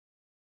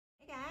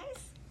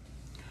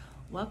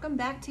Welcome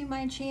back to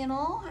my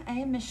channel. I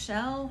am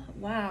Michelle.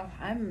 Wow,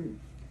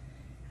 I'm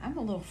a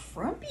little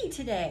frumpy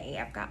today.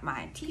 I've got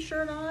my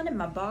t-shirt on and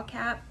my ball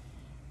cap.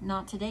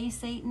 Not today,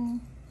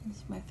 Satan. This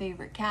is my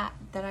favorite cat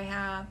that I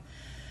have.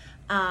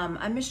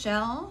 I'm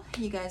Michelle.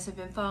 You guys have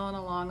been following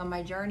along on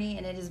my journey,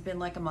 and it has been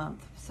like a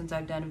month since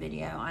I've done a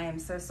video. I am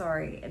so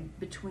sorry.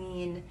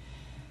 Between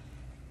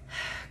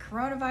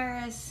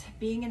coronavirus,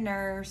 being a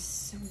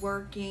nurse,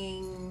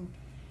 working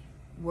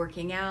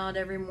out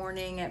every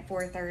morning at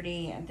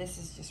 4:30, and this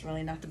is just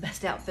really not the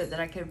best outfit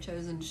that I could have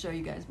chosen to show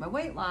you guys my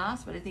weight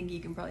loss, but I think you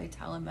can probably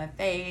tell in my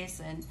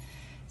face and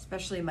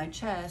especially my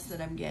chest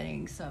that I'm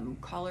getting some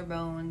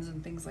collarbones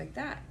and things like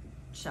that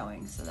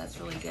showing, so that's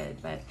really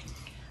good. But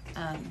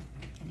and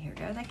here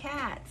go the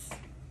cats.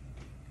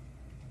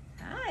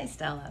 Hi,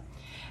 Stella.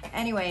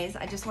 Anyways,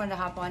 I just wanted to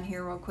hop on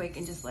here real quick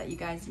and just let you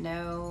guys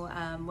know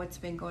what's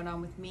been going on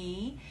with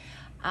me.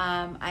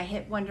 I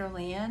hit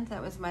Wonderland.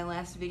 That was my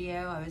last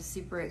video. I was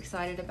super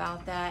excited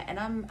about that, and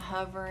I'm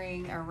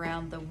hovering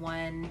around the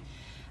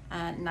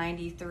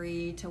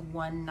 193 to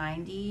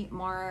 190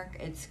 mark.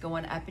 It's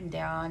going up and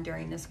down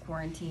during this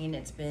quarantine.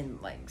 It's been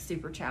like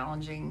super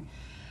challenging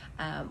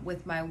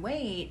with my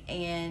weight,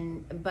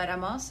 but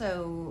I'm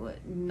also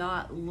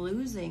not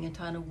losing a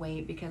ton of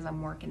weight because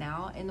I'm working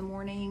out in the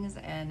mornings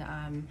and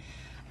I'm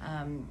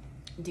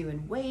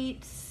doing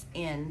weights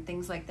and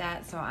things like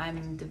that. So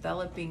I'm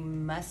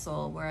developing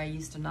muscle where I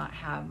used to not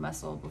have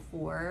muscle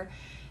before.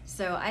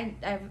 So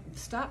I've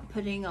stopped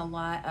putting a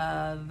lot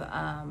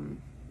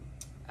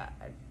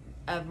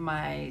of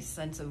my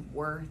sense of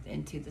worth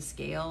into the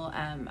scale.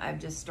 I've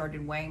just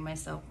started weighing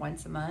myself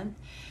once a month.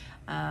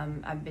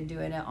 I've been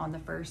doing it on the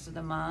first of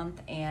the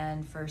month,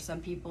 and for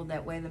some people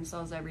that weigh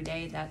themselves every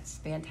day, that's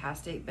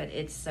fantastic, but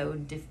it's so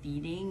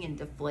defeating and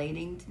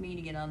deflating to me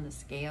to get on the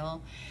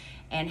scale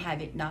and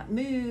have it not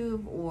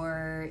move,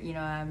 or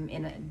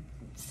I'm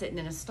sitting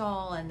in a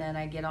stall and then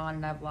I get on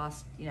and I've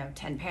lost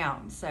 10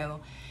 pounds. So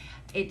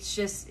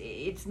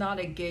it's not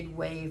a good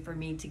way for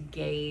me to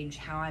gauge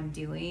how I'm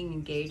doing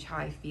and gauge how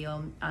I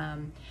feel. I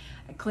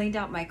cleaned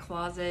out my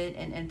closet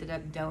and ended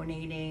up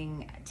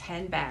donating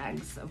 10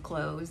 bags of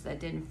clothes that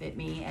didn't fit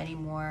me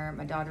anymore.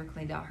 My daughter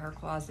cleaned out her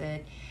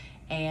closet,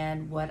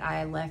 and what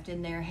I left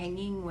in there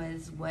hanging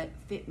was what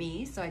fit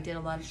me. So I did a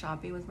lot of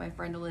shopping with my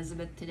friend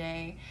Elizabeth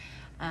today.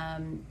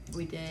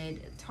 We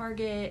did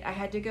Target. I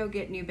had to go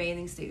get new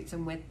bathing suits,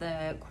 and with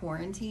the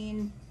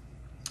quarantine,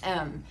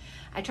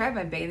 I tried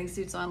my bathing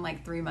suits on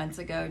like 3 months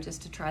ago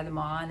just to try them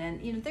on,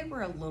 and they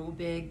were a little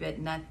big, but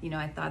not,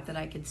 I thought that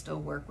I could still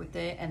work with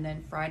it. And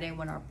then Friday,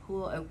 when our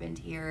pool opened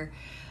here,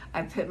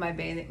 I put my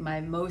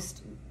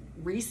most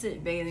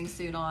recent bathing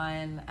suit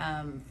on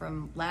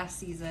from last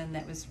season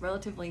that was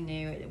relatively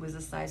new. It was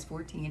a size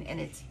 14, and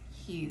it's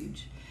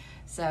huge.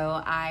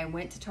 So I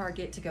went to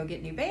Target to go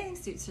get new bathing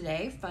suits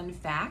today. Fun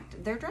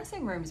fact, their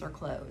dressing rooms are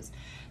closed.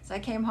 So I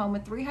came home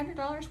with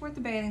 $300 worth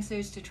of bathing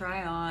suits to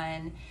try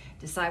on,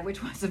 decide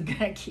which ones I'm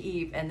gonna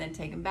keep, and then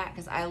take them back,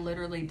 because I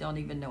literally don't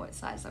even know what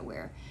size I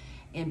wear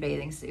in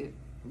bathing suit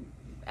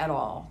at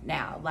all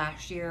now.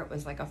 Last year it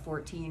was like a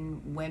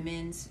 14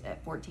 women's,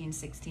 at 14,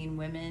 16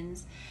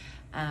 women's.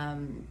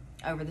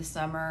 Over the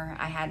summer,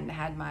 I hadn't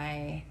had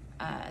my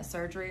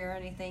surgery or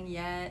anything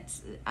yet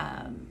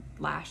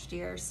last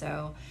year,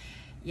 so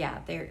yeah,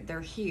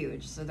 they're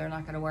huge, so they're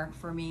not going to work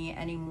for me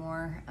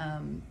anymore.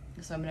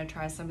 So I'm going to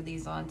try some of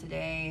these on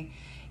today.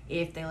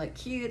 If they look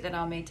cute, then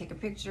I may take a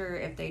picture.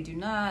 If they do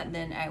not,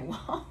 then I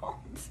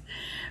won't.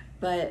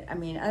 But I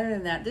mean, other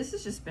than that, this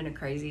has just been a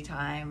crazy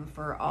time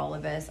for all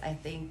of us. I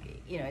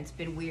think, it's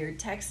been weird.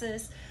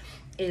 Texas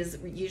is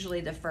usually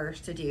the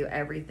first to do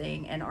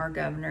everything, and our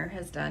governor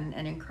has done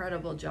an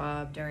incredible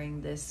job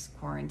during this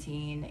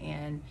quarantine,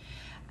 and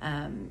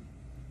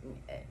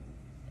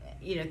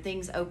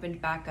things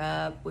opened back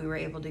up. We were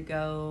able to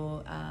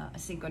go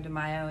Cinco de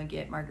Mayo and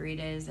get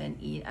margaritas and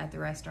eat at the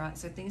restaurant.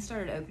 So things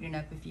started opening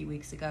up a few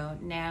weeks ago.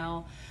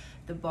 Now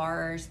the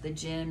bars, the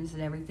gyms,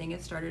 and everything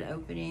have started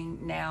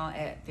opening now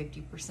at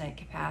 50%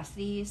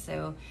 capacity.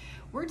 So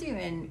we're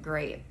doing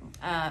great.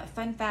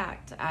 Fun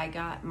fact, I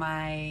got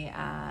my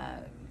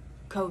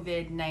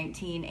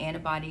COVID-19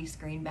 antibody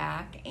screen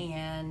back,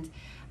 and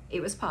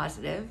it was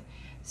positive.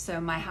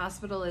 So my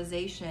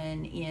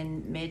hospitalization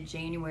in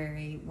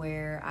mid-January,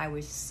 where I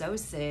was so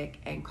sick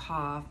and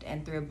coughed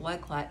and threw a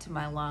blood clot to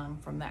my lung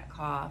from that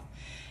cough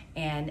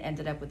and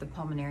ended up with a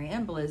pulmonary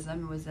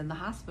embolism, was in the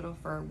hospital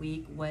for a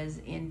week, was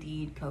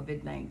indeed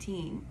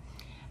COVID-19.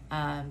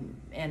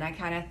 And I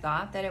kind of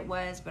thought that it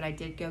was, but I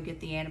did go get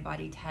the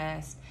antibody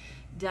test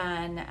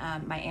done.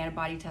 My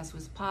antibody test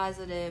was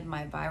positive.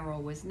 My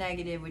viral was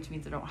negative, which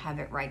means I don't have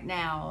it right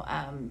now.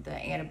 The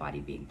antibody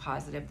being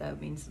positive, though,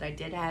 means that I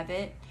did have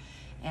it,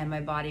 and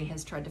my body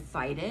has tried to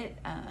fight it.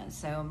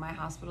 So my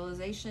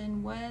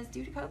hospitalization was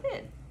due to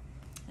COVID.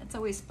 It's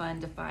always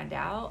fun to find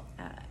out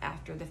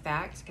after the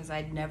fact, because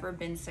I'd never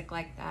been sick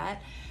like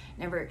that,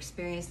 never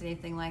experienced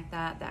anything like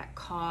that, that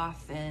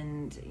cough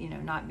and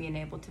not being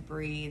able to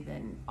breathe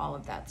and all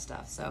of that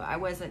stuff. So I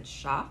wasn't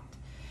shocked.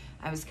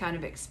 I was kind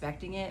of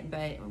expecting it,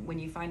 but when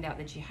you find out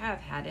that you have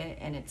had it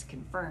and it's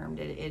confirmed,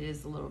 it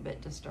is a little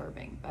bit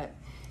disturbing. But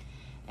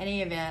in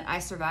any event, I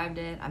survived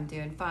it. I'm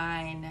doing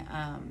fine.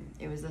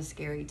 It was a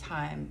scary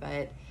time,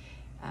 but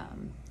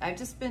I've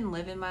just been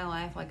living my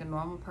life like a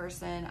normal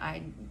person.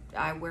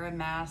 I wear a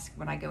mask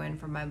when I go in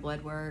for my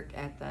blood work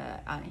at the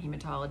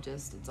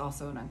hematologist. It's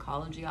also an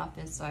oncology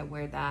office, so I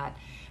wear that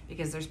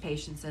because there's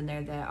patients in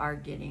there that are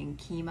getting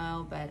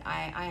chemo, but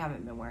I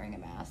haven't been wearing a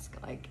mask.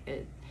 Like,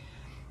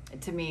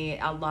 to me,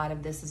 a lot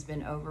of this has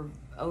been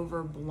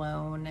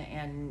overblown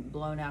and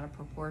blown out of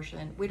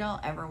proportion. We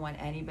don't ever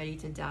want anybody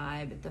to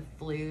die, but the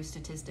flu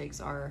statistics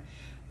are,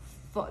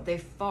 they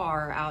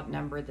far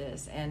outnumber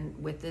this.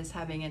 And with this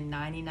having a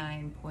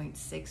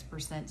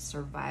 99.6%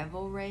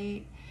 survival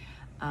rate,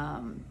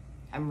 I'm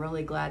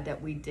really glad that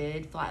we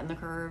did flatten the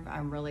curve.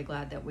 I'm really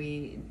glad that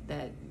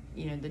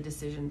the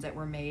decisions that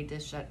were made to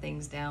shut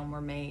things down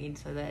were made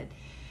so that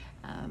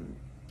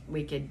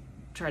we could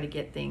try to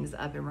get things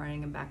up and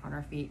running and back on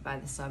our feet by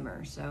the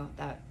summer. So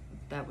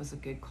that was a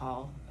good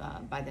call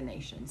by the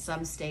nation.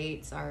 Some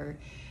states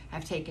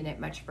have taken it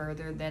much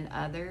further than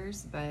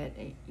others, but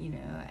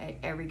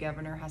every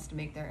governor has to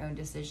make their own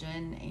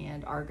decision,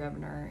 and our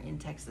governor in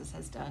Texas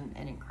has done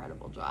an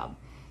incredible job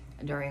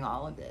during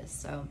all of this.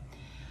 So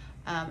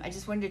I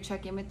just wanted to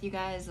check in with you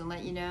guys and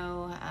let you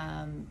know,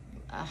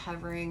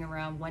 hovering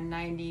around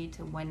 190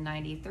 to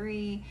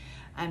 193.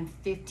 I'm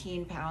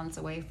 15 pounds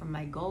away from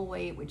my goal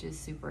weight, which is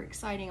super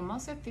exciting. I'm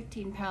also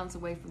 15 pounds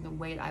away from the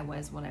weight I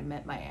was when I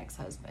met my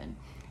ex-husband,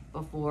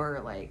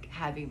 before like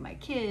having my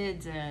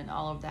kids and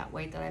all of that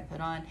weight that I put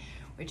on,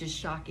 which is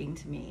shocking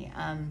to me.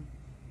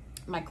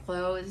 My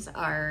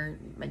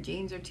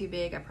jeans are too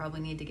big. I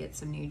probably need to get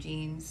some new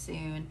jeans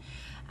soon.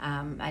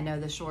 I know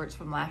the shorts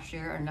from last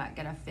year are not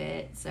gonna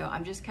fit, so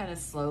I'm just kind of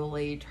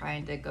slowly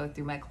trying to go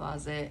through my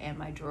closet and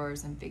my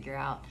drawers and figure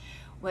out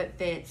what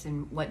fits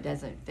and what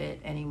doesn't fit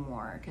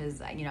anymore,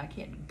 because I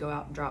can't go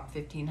out and drop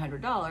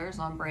 $1,500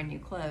 on brand new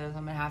clothes.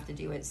 I'm gonna have to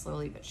do it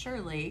slowly but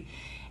surely,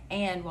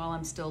 and while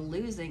I'm still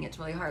losing, it's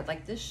really hard.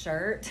 Like this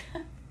shirt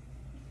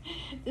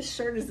this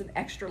shirt is an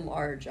extra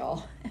large,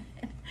 y'all.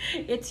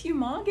 It's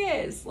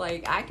humongous.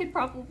 Like, I could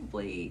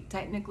probably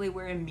technically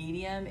wear a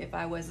medium if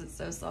I wasn't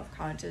so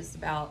self-conscious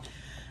about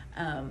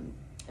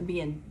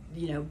being,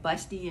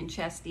 busty and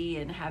chesty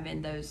and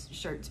having those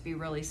shirts be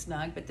really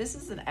snug. But this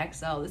is an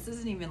XL. This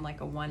isn't even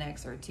like a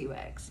 1X or a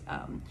 2X.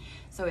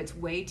 So it's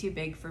way too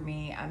big for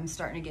me. I'm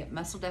starting to get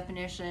muscle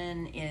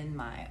definition in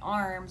my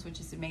arms, which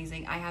is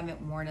amazing. I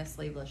haven't worn a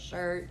sleeveless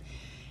shirt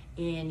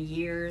in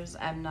years.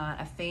 I'm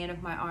not a fan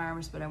of my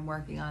arms, but I'm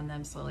working on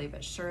them slowly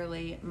but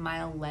surely.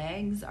 My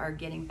legs are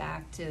getting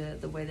back to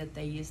the way that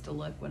they used to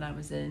look when I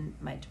was in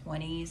my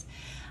 20s.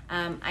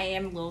 I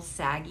am a little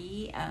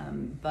saggy,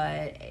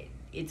 but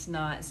it's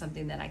not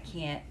something that I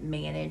can't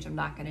manage. I'm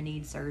not going to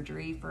need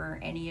surgery for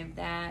any of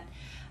that.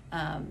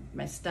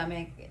 My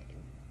stomach,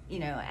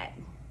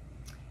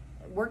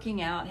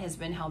 working out has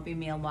been helping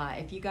me a lot.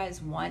 If you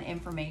guys want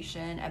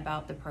information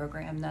about the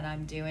program that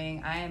I'm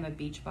doing, I am a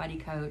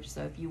Beachbody coach.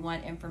 So if you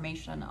want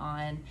information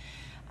on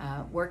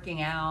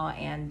working out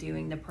and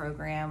doing the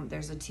program,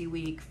 there's a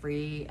 2-week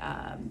free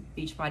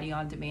Beachbody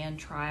on demand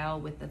trial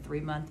with the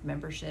 3-month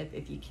membership.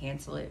 If you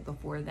cancel it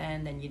before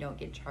then you don't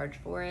get charged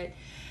for it.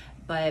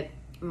 But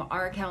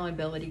our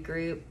accountability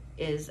group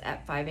is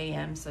at 5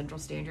 a.m. Central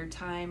Standard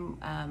Time.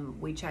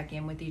 We check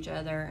in with each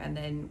other and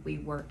then we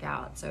work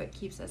out. So it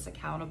keeps us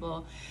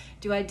accountable.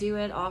 Do I do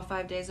it all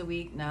 5 days a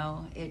week?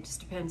 No, it just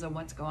depends on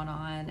what's going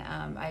on.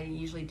 I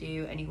usually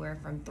do anywhere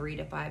from 3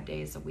 to 5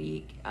 days a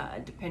week,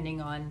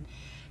 depending on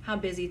how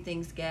busy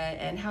things get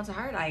and how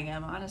tired I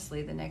am,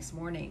 honestly, the next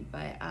morning.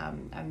 But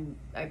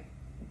I've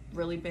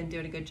really been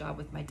doing a good job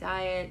with my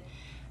diet.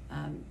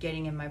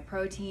 Getting in my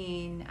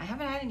protein. I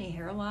haven't had any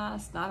hair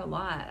loss, not a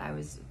lot. I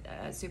was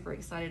super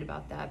excited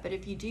about that. But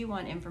if you do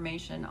want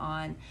information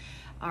on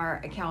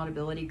our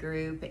accountability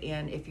group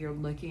and if you're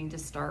looking to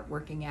start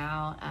working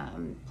out,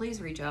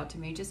 please reach out to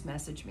me, just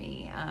message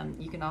me.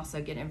 You can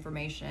also get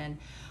information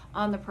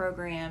on the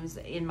programs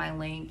in my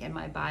link in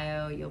my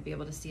bio. You'll be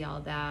able to see all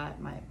of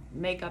that. My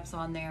makeup's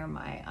on there,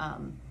 my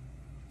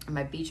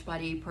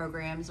Beachbody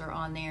programs are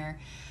on there.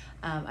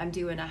 I'm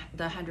doing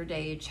the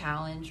 100-day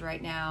challenge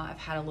right now. I've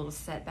had a little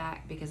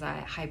setback because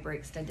I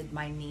hyperextended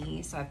my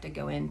knee, so I have to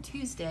go in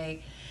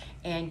Tuesday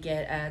and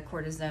get a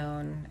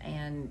cortisone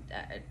and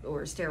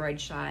or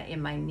steroid shot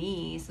in my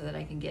knee so that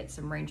I can get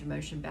some range of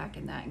motion back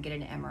in that and get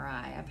an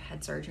MRI. I've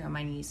had surgery on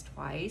my knees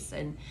twice,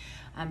 and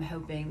I'm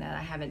hoping that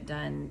I haven't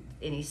done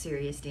any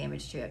serious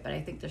damage to it, but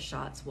I think the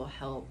shots will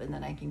help, and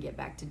then I can get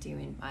back to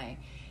doing my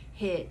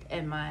HIIT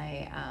and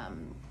my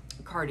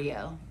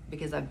cardio,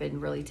 because I've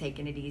been really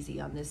taking it easy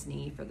on this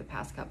knee for the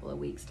past couple of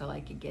weeks till I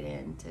could get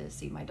in to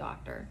see my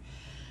doctor.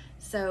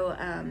 So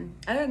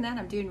other than that,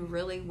 I'm doing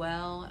really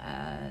well.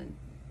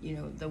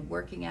 The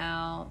working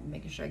out,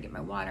 making sure I get my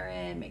water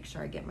in, make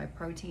sure I get my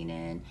protein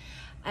in.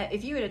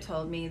 If you would have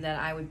told me that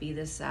I would be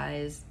this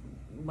size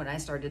when I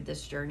started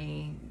this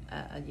journey,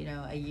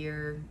 a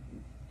year,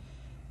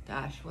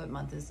 gosh, what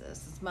month is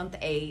this? It's month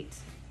 8.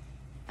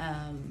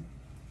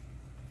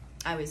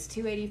 I was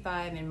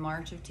 285 in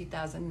March of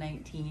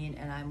 2019,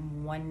 and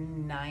I'm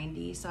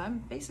 190. So I'm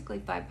basically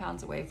 5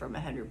 pounds away from a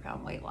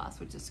 100-pound weight loss,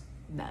 which is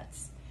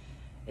nuts.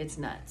 It's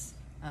nuts.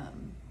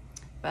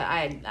 But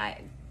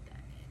I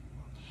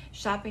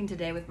shopping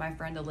today with my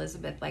friend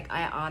Elizabeth, like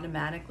I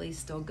automatically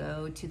still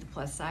go to the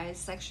plus size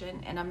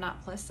section, and I'm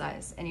not plus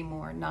size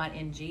anymore. Not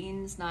in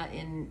jeans, not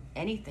in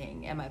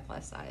anything am I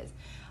plus size.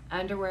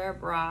 Underwear,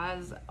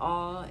 bras,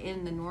 all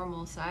in the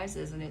normal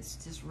sizes, and it's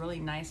just really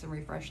nice and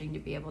refreshing to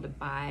be able to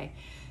buy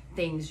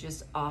things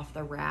just off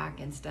the rack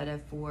instead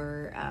of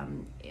for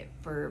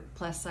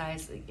plus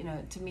size. You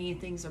know, to me,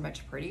 things are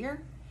much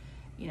prettier.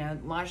 You know,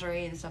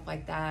 lingerie and stuff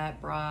like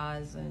that,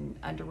 bras and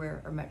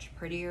underwear are much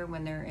prettier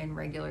when they're in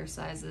regular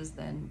sizes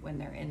than when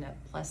they're in a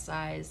plus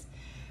size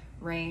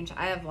range.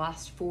 I have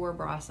lost 4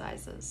 bra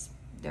sizes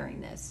during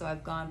this, so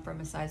I've gone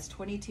from a size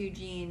 22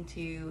 jean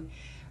to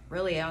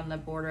really on the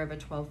border of a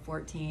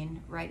 12-14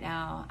 right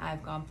now.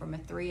 I've gone from a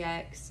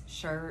 3X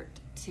shirt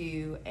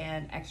to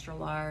an extra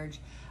large,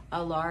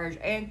 a large,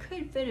 and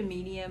could fit a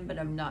medium, but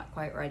I'm not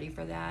quite ready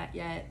for that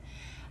yet.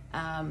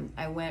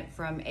 I went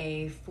from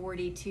a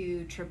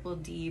 42 triple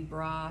D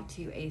bra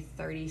to a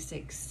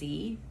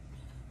 36C.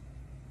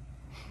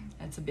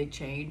 That's a big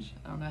change.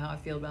 I don't know how I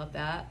feel about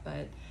that,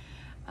 but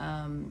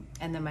and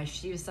then my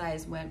shoe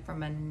size went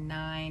from a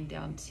 9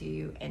 down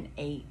to an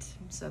 8,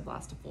 so I've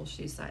lost a full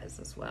shoe size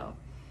as well.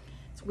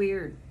 It's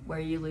weird where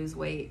you lose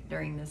weight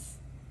during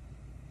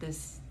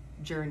this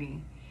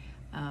journey,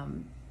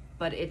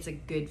 but it's a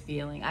good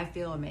feeling. I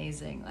feel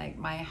amazing. Like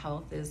my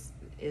health is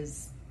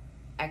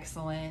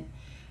excellent.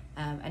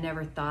 I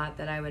never thought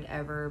that I would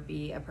ever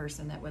be a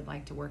person that would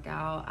like to work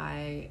out.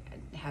 I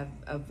have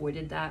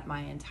avoided that my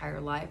entire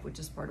life, which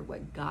is part of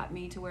what got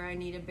me to where I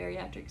needed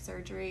bariatric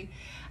surgery.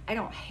 I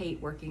don't hate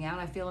working out.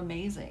 I feel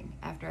amazing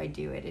after I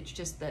do it. It's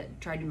just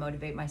that trying to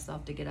motivate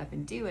myself to get up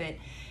and do it,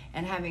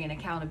 and having an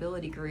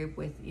accountability group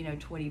with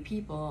 20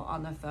 people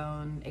on the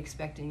phone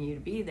expecting you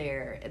to be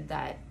there,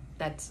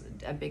 that's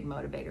a big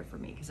motivator for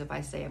me, because if I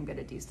say I'm going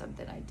to do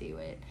something, I do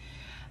it.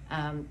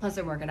 Plus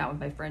I'm working out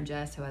with my friend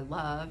Jess, who I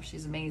love.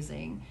 She's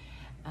amazing.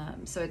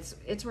 So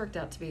it's worked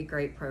out to be a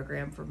great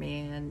program for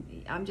me,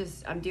 and I'm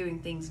doing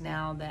things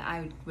now that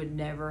I would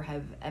never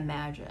have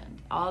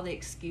imagined. All the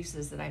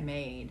excuses that I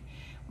made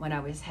when I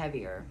was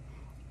heavier,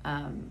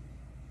 now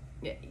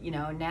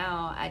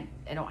I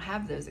don't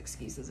have those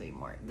excuses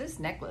anymore. This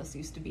necklace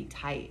used to be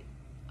tight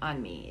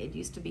on me. It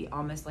used to be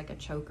almost like a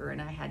choker,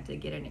 and I had to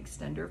get an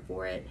extender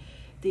for it.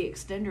 The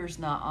extender's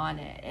not on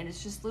it, and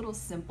it's just little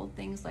simple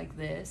things like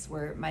this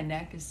where my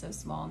neck is so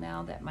small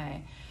now that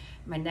my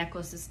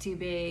necklace is too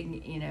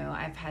big.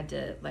 I've had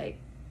to like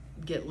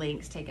get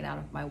links taken out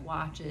of my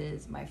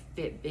watches, my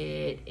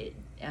Fitbit.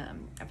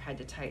 I've had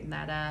to tighten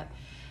that up,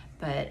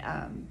 but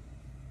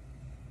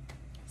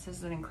this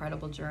is an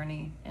incredible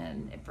journey,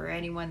 and for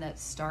anyone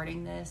that's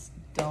starting this,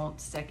 don't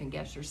second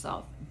guess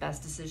yourself.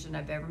 Best decision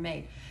I've ever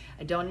made.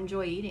 I don't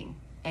enjoy eating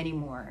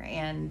anymore,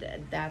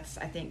 and that's,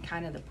 I think,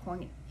 kind of the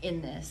point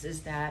in this,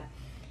 is that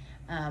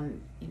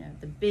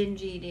the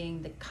binge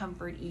eating, the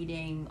comfort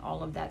eating,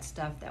 all of that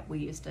stuff that we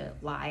used to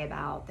lie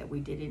about that we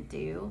didn't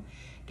do,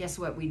 guess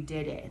what, we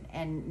did it,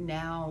 and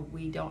now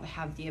we don't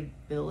have the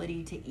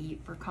ability to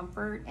eat for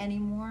comfort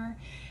anymore.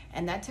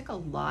 And that took a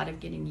lot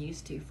of getting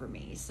used to for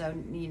me. So,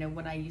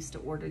 when I used to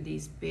order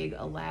these big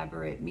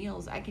elaborate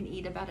meals, I can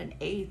eat about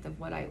 1/8 of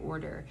what I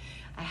order.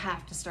 I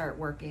have to start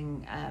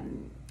working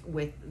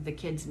with the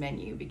kids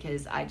menu,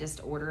 because I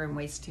just order and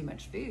waste too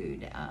much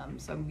food.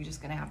 So I'm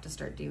just gonna have to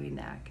start doing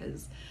that,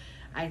 because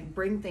I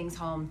bring things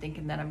home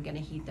thinking that I'm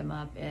gonna heat them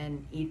up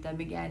and eat them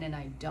again, and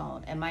I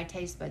don't. And my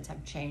taste buds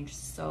have changed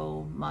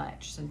so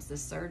much since the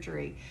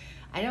surgery.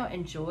 I don't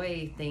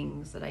enjoy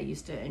things that I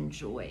used to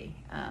enjoy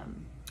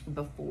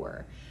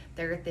before.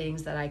 There are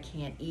things that I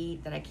can't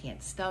eat, that I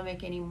can't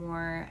stomach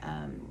anymore.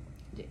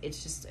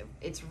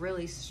 It's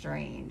really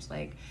strange.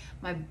 Like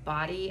my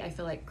body, I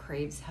feel like,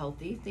 craves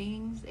healthy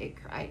things.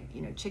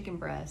 Chicken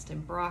breast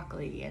and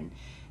broccoli and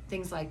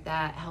things like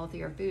that,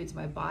 healthier foods.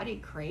 My body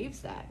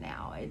craves that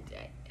now. If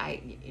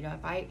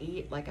I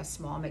eat like a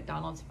small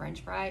McDonald's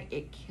French fry,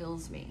 it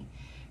kills me,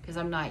 because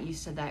I'm not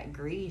used to that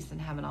grease and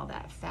having all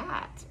that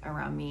fat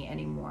around me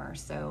anymore.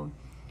 So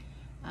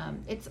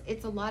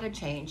it's a lot of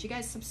change. You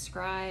guys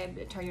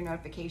subscribe, turn your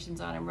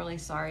notifications on. I'm really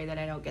sorry that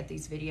I don't get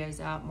these videos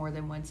out more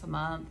than once a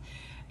month.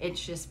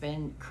 It's just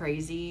been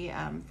crazy.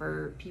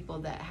 For people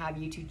that have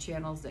YouTube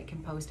channels that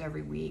can post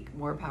every week,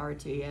 more power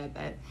to you,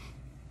 but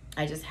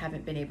I just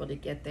haven't been able to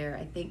get there.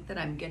 I think that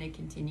I'm gonna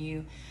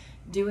continue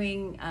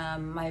doing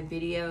my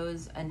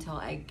videos until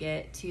I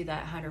get to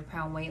that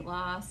 100-pound weight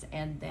loss,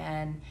 and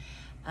then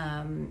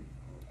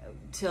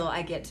till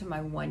I get to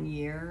my 1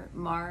 year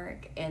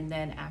mark. And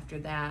then after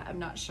that, I'm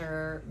not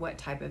sure what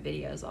type of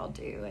videos I'll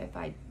do. If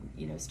I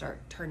start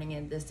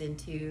turning this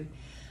into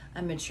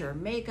a mature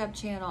makeup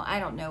channel, I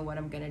don't know what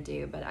I'm gonna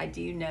do, but I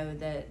do know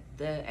that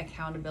the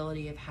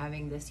accountability of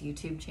having this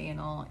YouTube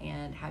channel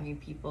and having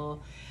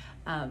people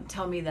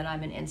tell me that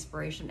I'm an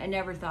inspiration. I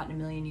never thought in a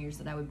million years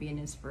that I would be an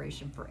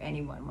inspiration for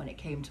anyone when it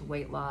came to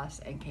weight loss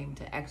and came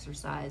to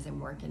exercise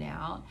and working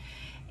out.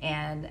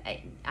 And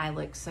I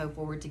look so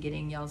forward to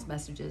getting y'all's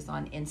messages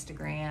on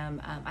Instagram.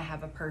 I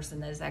have a person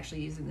that is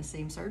actually using the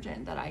same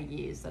surgeon that I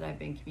use, that I've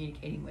been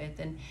communicating with.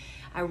 And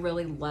I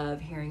really love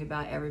hearing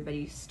about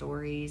everybody's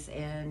stories,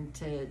 and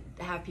to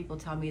have people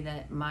tell me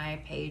that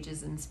my page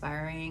is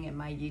inspiring and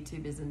my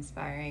YouTube is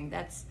inspiring.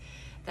 That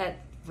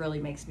really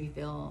makes me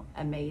feel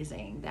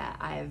amazing, that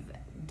I've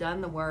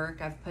done the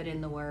work, I've put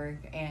in the work,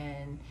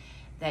 and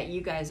that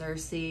you guys are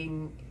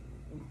seeing,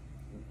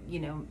 you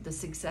know, the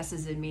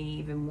successes in me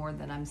even more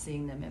than I'm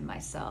seeing them in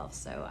myself.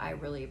 So I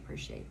really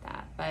appreciate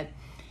that. But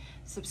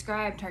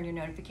subscribe, turn your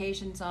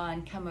notifications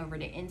on, come over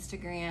to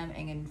Instagram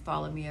and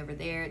follow me over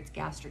there. It's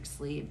Gastric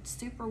Sleeve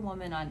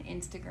Superwoman on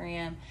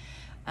Instagram.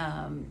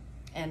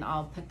 And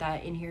I'll put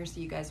that in here so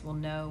you guys will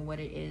know what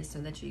it is, so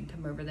that you can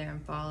come over there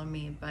and follow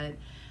me. But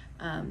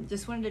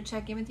just wanted to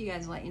check in with you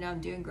guys and let you know I'm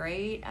doing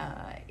great.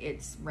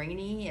 It's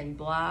rainy and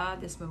blah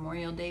this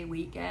Memorial Day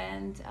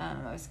weekend.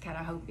 I was kind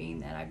of hoping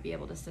that I'd be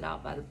able to sit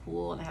out by the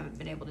pool, and I haven't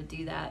been able to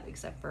do that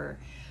except for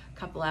a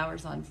couple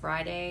hours on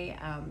Friday.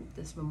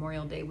 This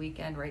Memorial Day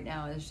weekend right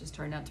now is just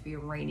turned out to be a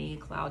rainy,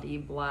 cloudy,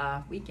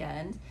 blah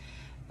weekend.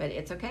 But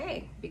it's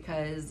okay,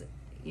 because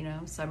you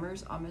know,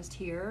 summer's almost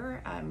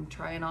here. I'm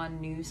trying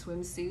on new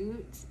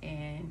swimsuits,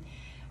 and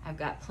I've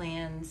got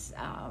plans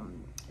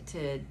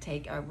to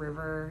take a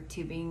river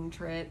tubing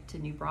trip to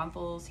New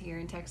Braunfels here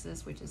in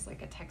Texas, which is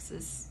like a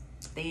Texas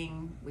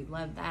thing. We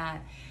love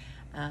that.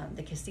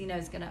 The casino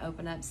is going to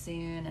open up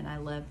soon, and I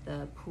love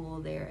the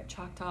pool there at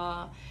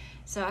Choctaw.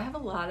 So I have a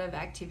lot of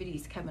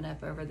activities coming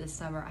up over this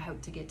summer. I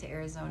hope to get to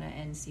Arizona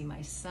and see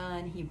my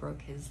son. He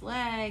broke his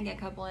leg a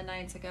couple of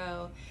nights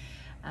ago.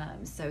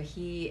 So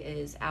he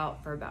is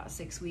out for about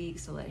 6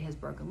 weeks to let his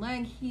broken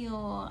leg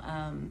heal.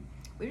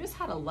 We just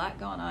had a lot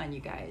going on, you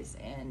guys,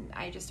 and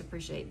I just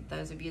appreciate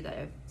those of you that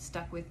have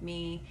stuck with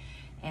me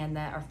and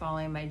that are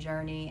following my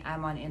journey.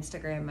 I'm on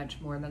Instagram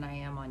much more than I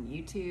am on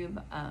YouTube.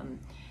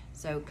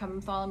 So come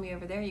and follow me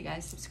over there, you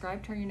guys.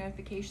 Subscribe, turn your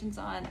notifications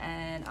on,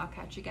 and I'll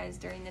catch you guys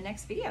during the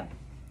next video.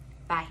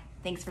 Bye.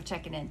 Thanks for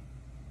checking in.